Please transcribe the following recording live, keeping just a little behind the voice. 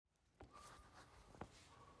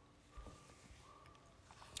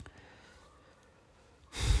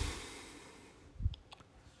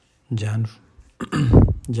Jan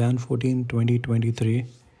Jan 14, 2023.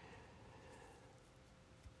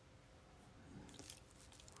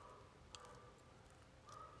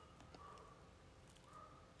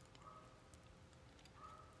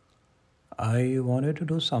 I wanted to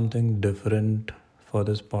do something different for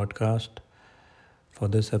this podcast. For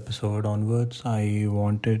this episode onwards, I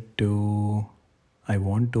want to,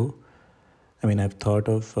 I've thought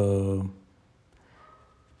of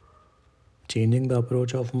changing the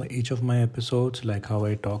approach of each of my episodes, like how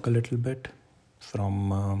I talk a little bit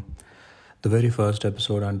from the very first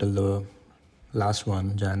episode until the last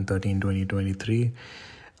one, Jan 13, 2023.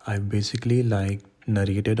 I've basically like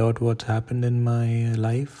narrated out what's happened in my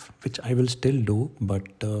life, which I will still do, but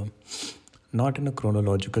not in a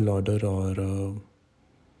chronological order or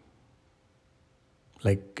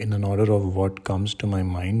like in an order of what comes to my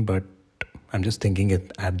mind, but I'm just thinking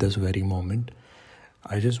it at this very moment.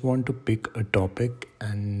 I just want to pick a topic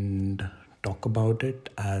and talk about it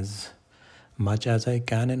as much as I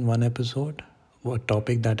can in one episode. A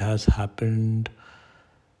topic that has happened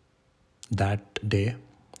that day,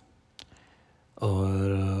 or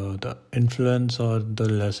the influence or the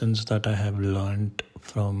lessons that I have learned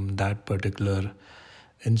from that particular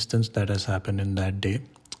instance that has happened in that day.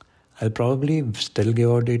 I'll probably still give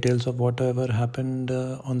out details of whatever happened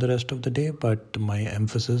on the rest of the day, but my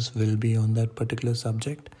emphasis will be on that particular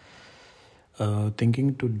subject.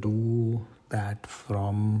 Thinking to do that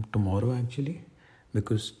from tomorrow actually,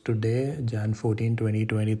 because today, Jan 14,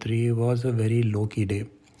 2023, was a very low key day.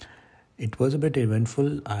 It was a bit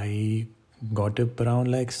eventful. I got up around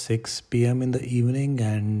like 6 p.m. in the evening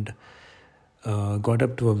and got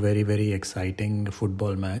up to a very, very exciting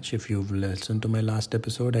football match. If you've listened to my last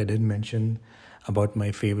episode, I did mention about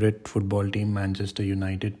my favorite football team, Manchester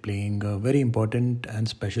United, playing a very important and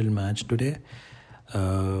special match today,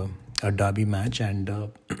 a derby match,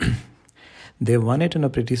 and they won it in a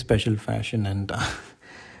pretty special fashion. And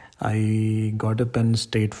I got up and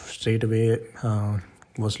straight away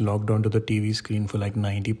was logged onto the TV screen for like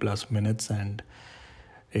 90 plus minutes, and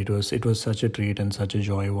it was such a treat and such a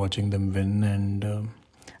joy watching them win and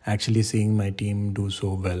actually seeing my team do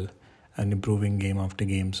so well and improving game after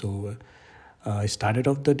game. So I started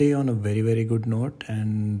off the day on a very, very good note,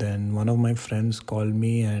 and then one of my friends called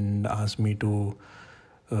me and asked me to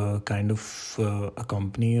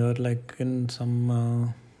accompany her like in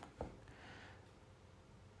some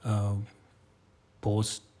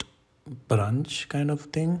post brunch kind of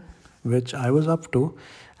thing, which I was up to.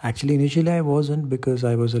 Actually, initially I wasn't, because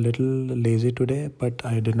I was a little lazy today, but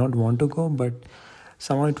I did not want to go. But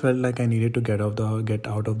somehow it felt like I needed to get out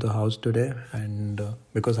of the house today, and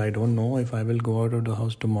because I don't know if I will go out of the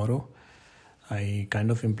house tomorrow. I kind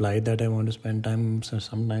of implied that I want to spend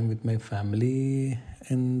some time with my family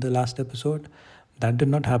in the last episode. That did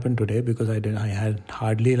not happen today because I had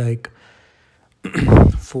hardly like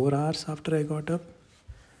 4 hours after I got up.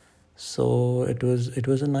 So it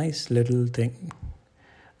was a nice little thing.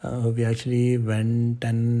 We actually went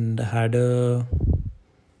and had a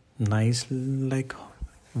nice like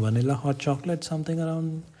vanilla hot chocolate, something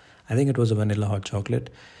around. I think it was a vanilla hot chocolate.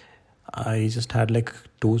 I just had like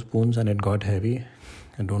 2 spoons and it got heavy.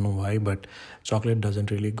 I don't know why, but chocolate doesn't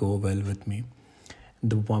really go well with me.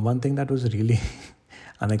 The one thing that was really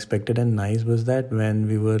unexpected and nice was that when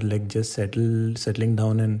we were like just settling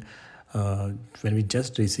down, and when we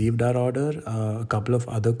just received our order, a couple of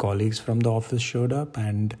other colleagues from the office showed up,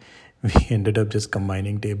 and we ended up just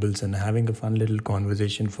combining tables and having a fun little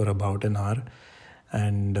conversation for about an hour.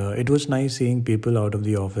 And it was nice seeing people out of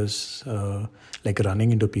the office, like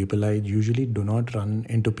running into people. I usually do not run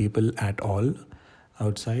into people at all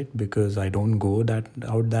outside because I don't go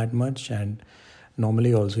out that much, and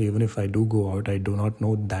normally also, even if I do go out, I do not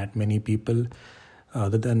know that many people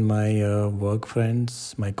other than my work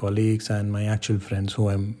friends, my colleagues, and my actual friends who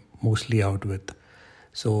I'm mostly out with.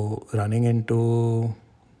 So running into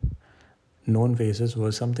known faces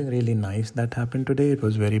was something really nice that happened today. It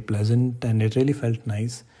was very pleasant and it really felt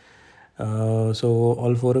nice. So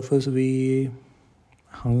all four of us, we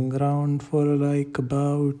hung around for like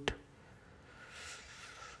about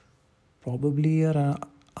probably an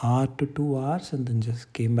hour to 2 hours, and then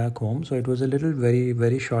just came back home. So it was a little very,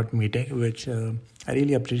 very short meeting, which I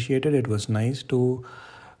really appreciated. It was nice to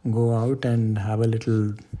go out and have a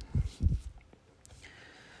little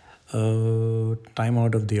time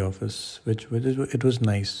out of the office, it was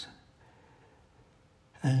nice.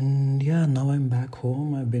 And yeah, now I'm back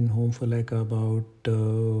home. I've been home for like about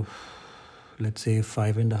let's say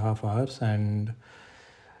 5.5 hours, and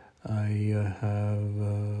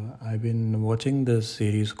I've been watching this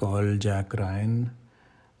series called Jack Ryan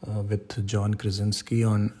with John Krasinski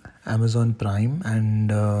on Amazon Prime,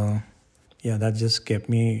 and yeah, that just kept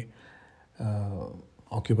me uh,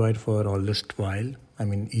 occupied for all this while. I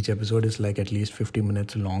mean, each episode is like at least 50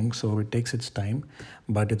 minutes long, so it takes its time,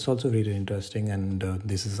 but it's also very interesting. And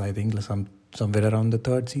this is, I think, somewhere around the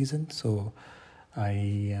third season, so I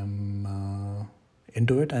am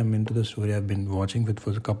into it. I'm into the story. I've been watching it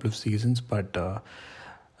for a couple of seasons, but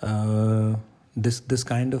uh, this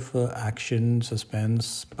kind of action, suspense,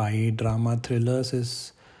 spy drama thrillers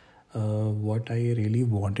is what I really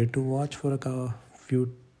wanted to watch for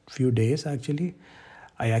few days. Actually,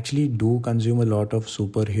 I actually do consume a lot of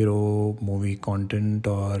superhero movie content,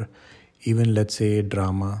 or even, let's say,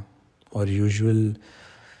 drama or usual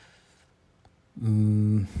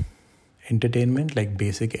um, entertainment, like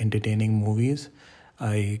basic entertaining movies.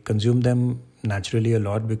 I consume them naturally a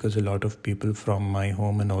lot because a lot of people from my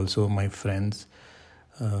home and also my friends,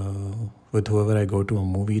 uh, with whoever I go to a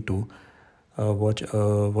movie to, watch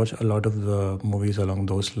a lot of the movies along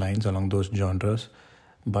those lines, along those genres.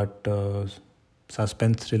 But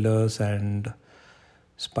suspense thrillers and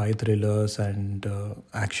spy thrillers and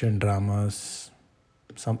action dramas,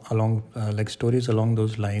 some along like stories along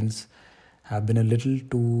those lines, have been a little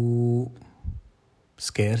too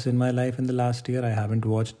scarce in my life in the last year. I haven't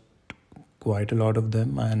watched quite a lot of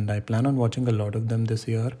them, and I plan on watching a lot of them this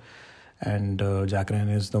year. And Jack Ryan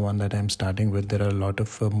is the one that I'm starting with. There are a lot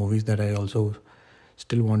of movies that I also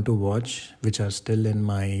still want to watch, which are still in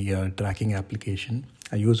my tracking application.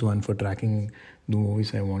 I use one for tracking the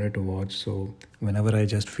movies I wanted to watch. So whenever I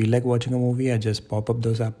just feel like watching a movie, I just pop up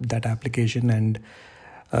that application and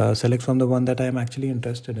select from the one that I'm actually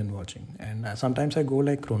interested in watching. And sometimes I go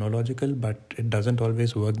like chronological, but it doesn't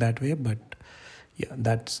always work that way. But yeah,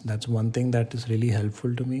 that's one thing that is really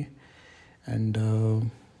helpful to me.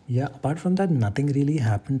 And yeah, apart from that, nothing really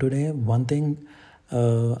happened today. One thing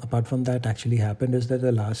apart from that actually happened is that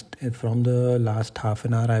from the last half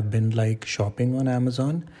an hour I've been like shopping on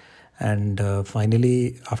Amazon, and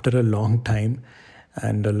finally, after a long time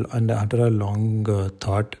and after a long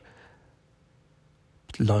thought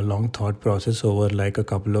process over like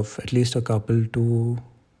at least a couple to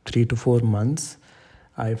 3 to 4 months,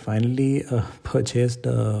 I finally purchased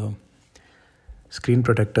a screen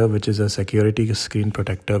protector, which is a security screen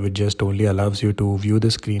protector, which just only allows you to view the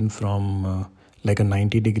screen from like a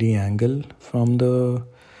 90-degree angle from the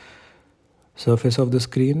surface of the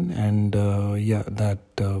screen. And yeah, that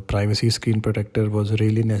privacy screen protector was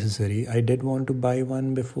really necessary. I did want to buy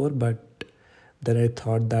one before, but then I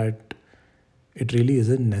thought that it really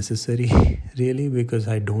isn't necessary really, because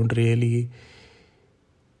I don't really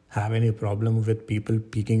have any problem with people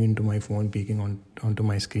peeking into my phone, onto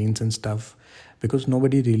my screens and stuff, because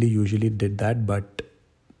nobody really usually did that. But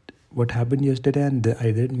what happened yesterday, and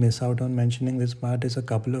I did miss out on mentioning this part, is a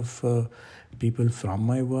couple of people from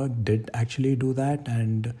my work did actually do that,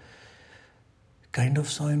 and kind of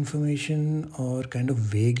saw information, or kind of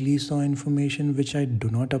vaguely saw information, which I do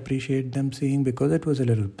not appreciate them seeing, because it was a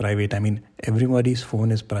little private. I mean, everybody's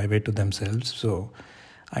phone is private to themselves, so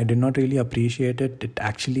I did not really appreciate it. It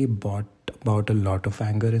actually brought about a lot of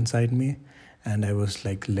anger inside me, and I was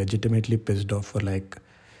like legitimately pissed off for like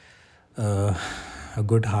uh, a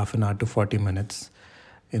good half an hour to 40 minutes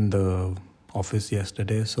in the office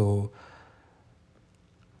yesterday. So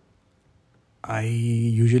I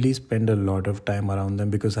usually spend a lot of time around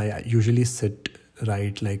them, because I usually sit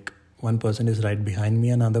right, like one person is right behind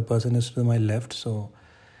me, another person is to my left. So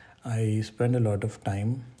I spend a lot of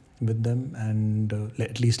time with them, and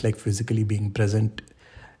at least like physically being present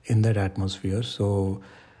in that atmosphere. So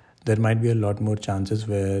there might be a lot more chances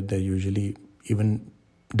where they usually, even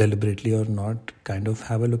deliberately or not, kind of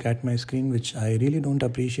have a look at my screen, which I really don't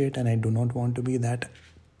appreciate, and I do not want to be that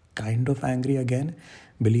kind of angry again.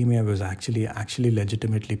 Believe me, I was actually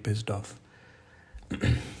legitimately pissed off.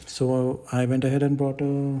 So I went ahead and bought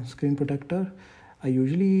a screen protector. I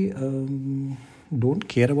usually don't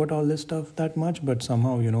care about all this stuff that much, but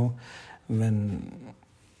somehow, when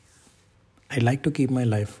I like to keep my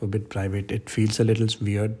life a bit private, it feels a little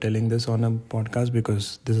weird telling this on a podcast,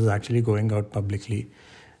 because this is actually going out publicly.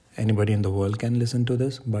 Anybody in the world can listen to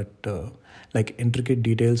this, but like intricate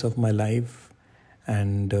details of my life,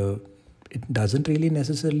 and it doesn't really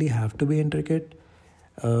necessarily have to be intricate.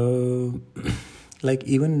 Uh, like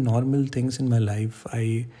even normal things in my life,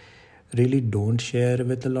 I really don't share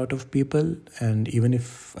with a lot of people, and even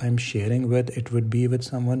if I'm sharing with, it would be with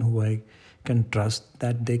someone who I can trust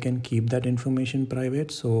that they can keep that information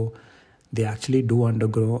private. So they actually do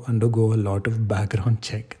undergo a lot of background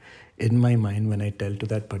check in my mind when I tell to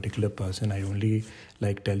that particular person. I only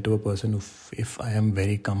like tell to a person if I am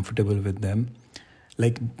very comfortable with them.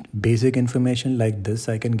 like basic information like this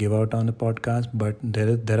I can give out on a podcast, but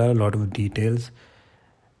there are a lot of details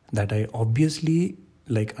that I obviously,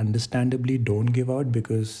 like, understandably don't give out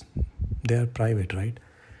because they are private, right?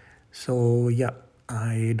 So yeah,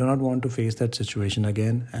 I do not want to face that situation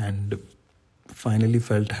again, and finally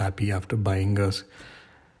felt happy after buying us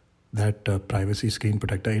that privacy screen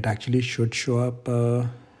protector. It actually should show up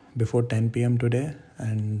before 10 p.m. today,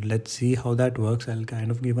 and let's see how that works. I'll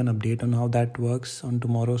kind of give an update on how that works on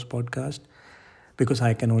tomorrow's podcast, because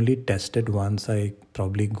I can only test it once I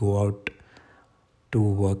probably go out to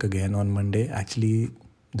work again on Monday. Actually,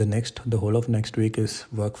 the whole of next week is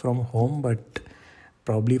work from home, but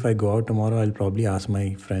probably if I go out tomorrow, I'll probably ask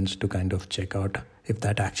my friends to kind of check out if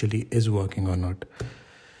that actually is working or not.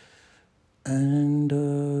 And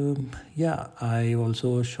yeah, I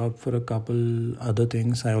also shopped for a couple other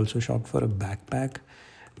things. I also shopped for a backpack,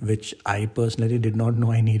 which I personally did not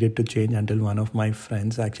know I needed to change until one of my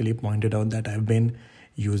friends actually pointed out that I've been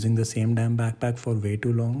using the same damn backpack for way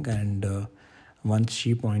too long. And once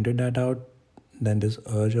she pointed that out, then this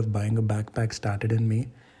urge of buying a backpack started in me.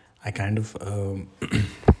 I kind of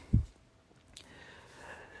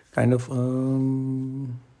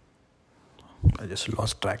I just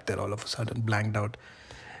lost track there all of a sudden, blanked out.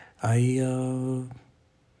 I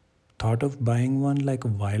thought of buying one like a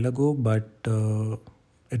while ago, but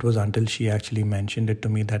it was until she actually mentioned it to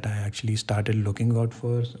me that I actually started looking out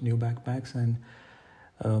for new backpacks. And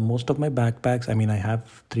most of my backpacks, I mean, I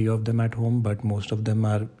have 3 of them at home, but most of them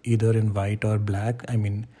are either in white or black. I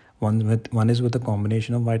mean, one is with a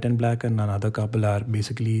combination of white and black, and another couple are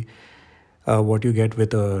basically what you get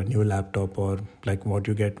with a new laptop, or like what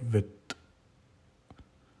you get with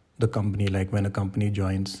the company, like when when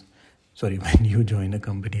you join a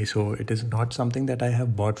company. So it is not something that I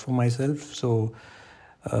have bought for myself. So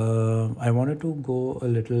I wanted to go a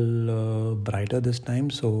little brighter this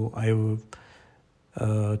time. So I've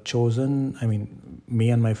chosen, I mean,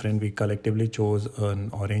 me and my friend, we collectively chose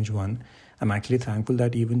an orange one. I'm actually thankful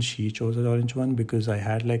that even she chose an orange one, because I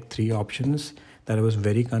had like 3 options that I was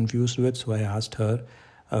very confused with. So I asked her.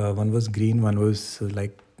 One was green, one was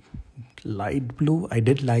like light blue. I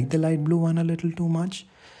did like the light blue one a little too much,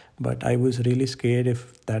 but I was really scared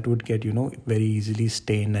if that would get, very easily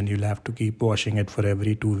stained, and you'll have to keep washing it for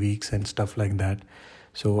every 2 weeks and stuff like that.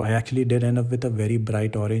 So I actually did end up with a very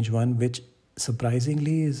bright orange one, which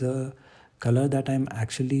surprisingly is a color that I'm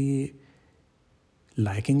actually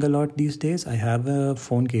liking a lot these days. I have a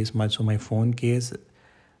phone case, so my phone case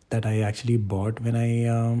that I actually bought when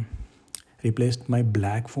I replaced my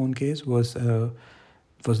black phone case was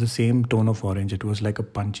the same tone of orange. It was like a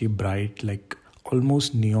punchy, bright, like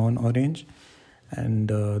almost neon orange. And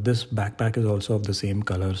this backpack is also of the same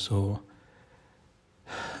color. So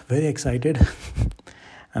very excited.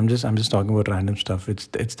 I'm just talking about random stuff.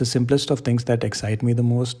 It's the simplest of things that excite me the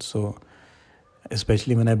most. So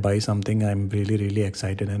especially when I buy something, I'm really, really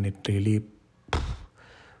excited, and it really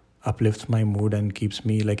uplifts my mood and keeps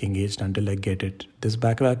me like engaged until I get it. This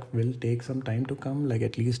backpack will take some time to come, like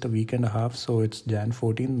at least a week and a half. So it's Jan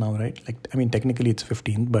 14th now, right? Like, I mean, technically it's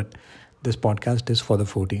 15th, but this podcast is for the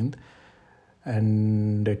 14th,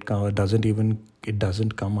 and it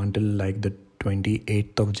doesn't come until like the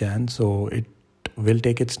 28th of Jan. So it will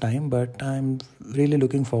take its time, but I'm really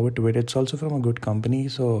looking forward to it. It's also from a good company,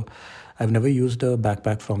 so I've never used a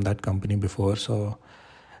backpack from that company before, so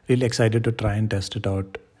really excited to try and test it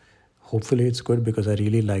out. Hopefully it's good, because I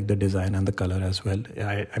really like the design and the color as well.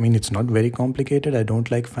 I mean, it's not very complicated. I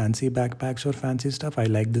don't like fancy backpacks or fancy stuff. I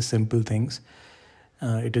like the simple things.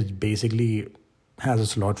 It is basically has a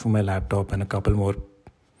slot for my laptop and a couple more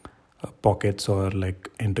pockets or like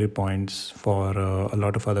entry points for a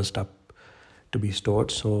lot of other stuff to be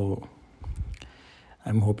stored. So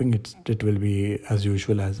I'm hoping it will be as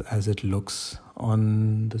usual as it looks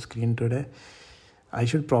on the screen today. I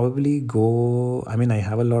should probably go. I mean, I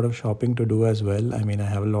have a lot of shopping to do as well. I mean, I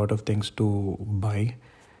have a lot of things to buy,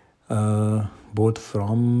 both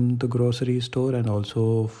from the grocery store and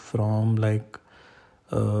also from like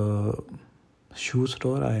shoe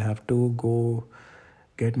store. I have to go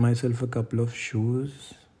get myself a couple of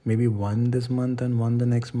shoes, maybe one this month and one the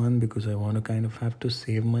next month, because I want to kind of have to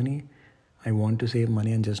save money. I want to save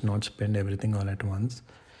money and just not spend everything all at once.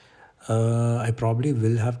 I probably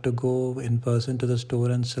will have to go in person to the store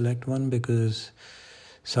and select one, because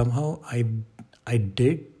somehow I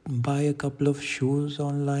did buy a couple of shoes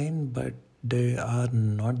online, but they are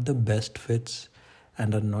not the best fits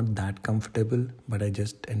and are not that comfortable. But I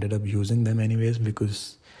just ended up using them anyways,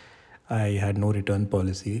 because I had no return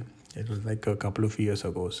policy. It was like a couple of years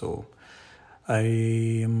ago. So I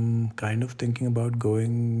am kind of thinking about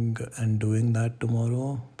going and doing that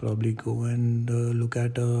tomorrow. Probably go and look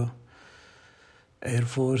at a Air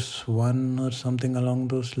Force One or something along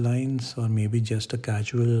those lines, or maybe just a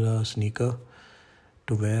casual sneaker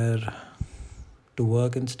to wear to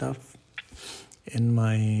work and stuff in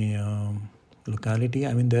my locality.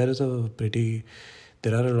 I mean, there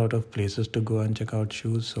are a lot of places to go and check out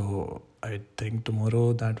shoes. So I think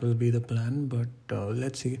tomorrow that will be the plan. But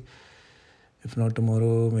let's see. If not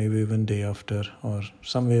tomorrow, maybe even day after or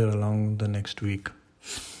somewhere along the next week.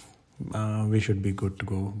 We should be good to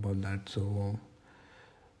go about that. So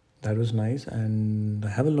that was nice, and I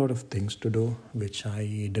have a lot of things to do which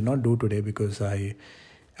I did not do today because I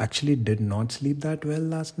actually did not sleep that well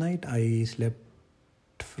last night. I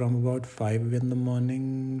slept from about 5 in the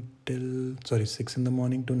morning till 6 in the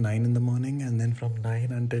morning to 9 in the morning, and then from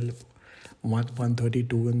 9 until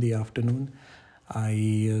 1:32 in the afternoon.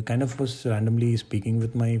 I kind of was randomly speaking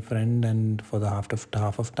with my friend, and for the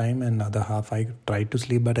half of time, and other half I tried to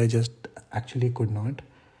sleep, but I just actually could not.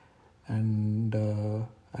 And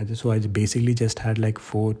I basically just had like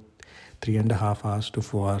 3.5 hours to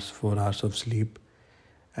 4 hours of sleep,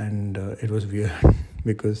 and it was weird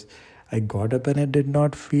because I got up and I did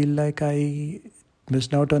not feel like I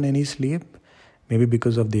missed out on any sleep. Maybe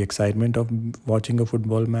because of the excitement of watching a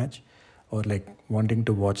football match, or like wanting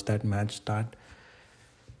to watch that match start.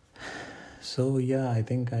 So yeah, I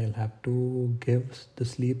think I'll have to give the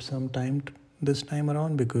sleep some time this time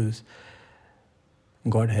around, because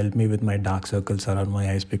God help me with my dark circles around my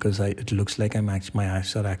eyes, because it looks like my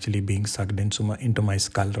eyes are actually being sucked into my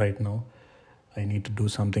skull right now. I need to do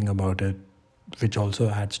something about it, which also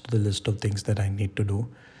adds to the list of things that I need to do.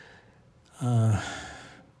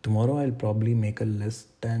 Tomorrow I'll probably make a list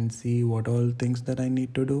and see what all things that I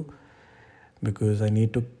need to do, because I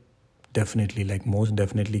need to most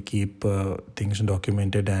definitely keep things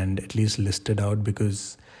documented and at least listed out,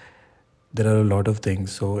 because there are a lot of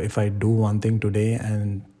things. So if I do one thing today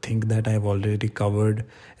and think that I've already covered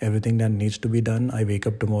everything that needs to be done, I wake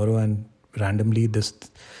up tomorrow and randomly this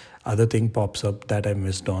other thing pops up that I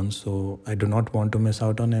missed on. So I do not want to miss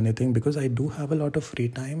out on anything, because I do have a lot of free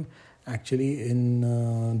time actually in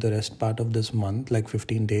the rest part of this month, like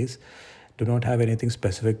 15 days. Do not have anything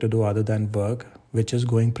specific to do other than work, which is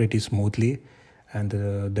going pretty smoothly, and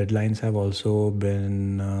the deadlines have also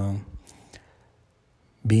been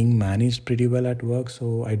being managed pretty well at work.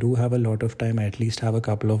 So I do have a lot of time. I at least have a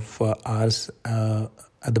couple of hours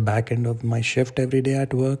at the back end of my shift every day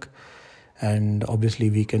at work, and obviously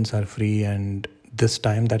weekends are free, and this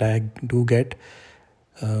time that I do get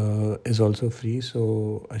is also free.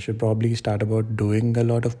 So I should probably start about doing a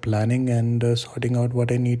lot of planning and sorting out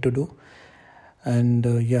what I need to do. And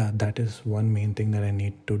yeah, that is one main thing that I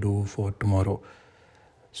need to do for tomorrow.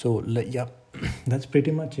 So yeah, that's pretty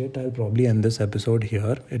much it. I'll probably end this episode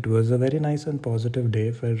here. It was a very nice and positive day.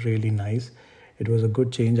 Felt really nice. It was a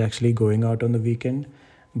good change actually going out on the weekend.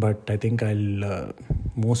 But I think I'll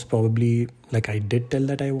most probably, like I did tell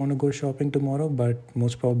that I want to go shopping tomorrow, but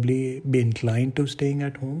most probably be inclined to staying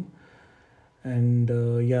at home. And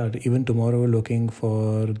yeah, even tomorrow looking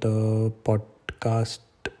for the podcast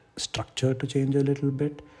structure to change a little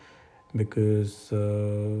bit, because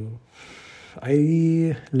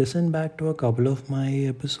I listened back to a couple of my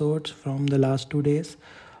episodes from the last 2 days.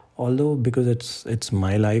 Although because it's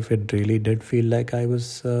my life, it really did feel like I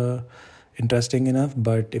was interesting enough.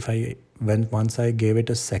 But once I gave it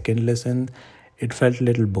a second listen, it felt a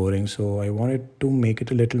little boring. So I wanted to make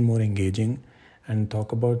it a little more engaging and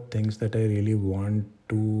talk about things that I really want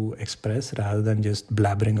to express, rather than just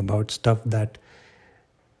blabbering about stuff that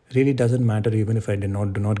really doesn't matter, even if I do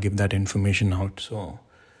not give that information out. So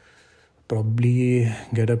probably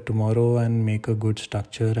get up tomorrow and make a good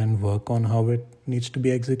structure and work on how it needs to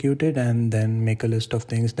be executed, and then make a list of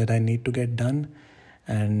things that I need to get done,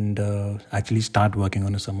 and actually start working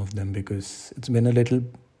on some of them, because it's been a little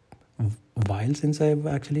while since I've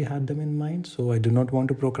actually had them in mind. So I do not want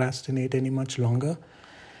to procrastinate any much longer.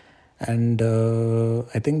 And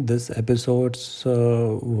I think this episode's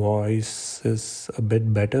voice is a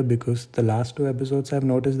bit better, because the last 2 episodes I've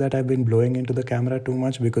noticed that I've been blowing into the camera too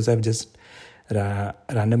much, because I've just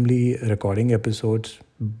randomly recording episodes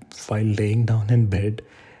while laying down in bed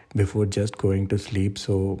before just going to sleep.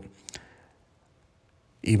 So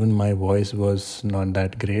even my voice was not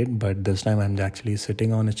that great, but this time I'm actually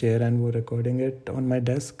sitting on a chair and we're recording it on my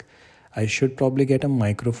desk. I should probably get a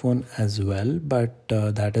microphone as well, but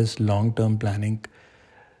that is long-term planning.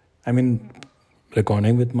 I mean,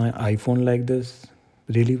 recording with my iPhone like this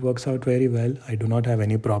really works out very well. I do not have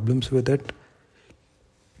any problems with it.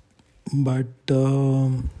 But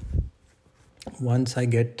once I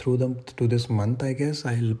get through this month, I guess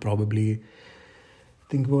I'll probably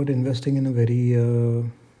think about investing in a very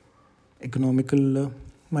economical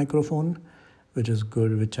microphone, which is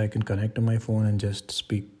good, which I can connect to my phone and just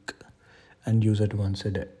speak and use it once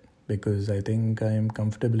a day. Because I think I am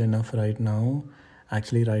comfortable enough right now.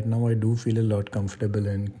 Actually, right now I do feel a lot comfortable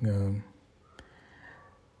in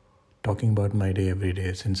talking about my day every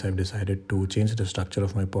day, since I've decided to change the structure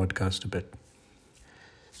of my podcast a bit.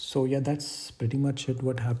 So yeah, that's pretty much it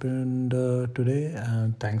what happened today.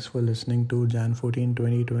 Thanks for listening to Jan 14,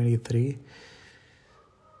 2023.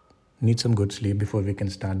 Need some good sleep before we can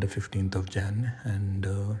start the 15th of Jan and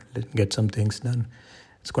get some things done.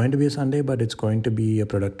 It's going to be a Sunday, but it's going to be a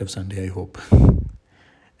productive Sunday, I hope.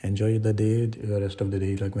 Enjoy the day, the rest of the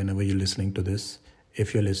day, like whenever you're listening to this.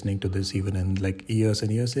 If you're listening to this even in like years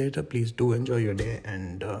and years later, please do enjoy your day,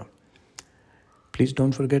 and please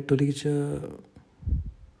don't forget to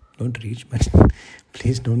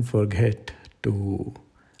please don't forget to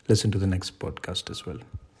listen to the next podcast as well.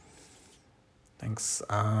 Thanks.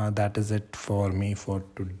 That is it for me for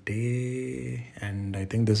today. And I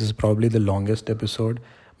think this is probably the longest episode.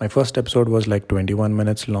 My first episode was like 21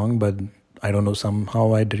 minutes long, but I don't know,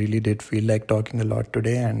 somehow I really did feel like talking a lot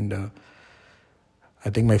today. And I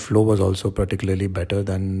think my flow was also particularly better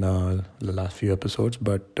than the last few episodes.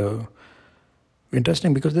 But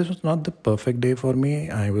interesting, because this was not the perfect day for me.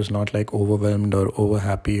 I was not like overwhelmed or over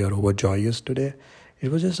happy or over joyous today. It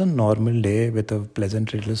was just a normal day with a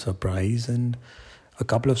pleasant little surprise and a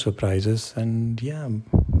couple of surprises. And yeah,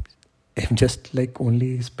 I've just like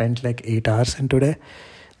only spent like 8 hours in today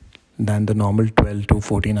than the normal 12 to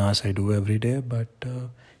 14 hours I do every day. But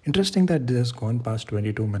interesting that this has gone past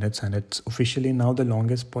 22 minutes and it's officially now the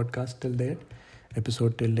longest podcast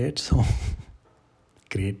episode till date. So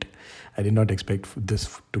great. I did not expect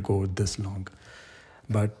this to go this long.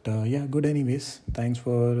 But yeah, good anyways. Thanks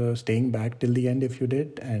for staying back till the end if you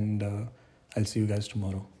did. And I'll see you guys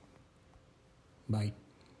tomorrow. Bye.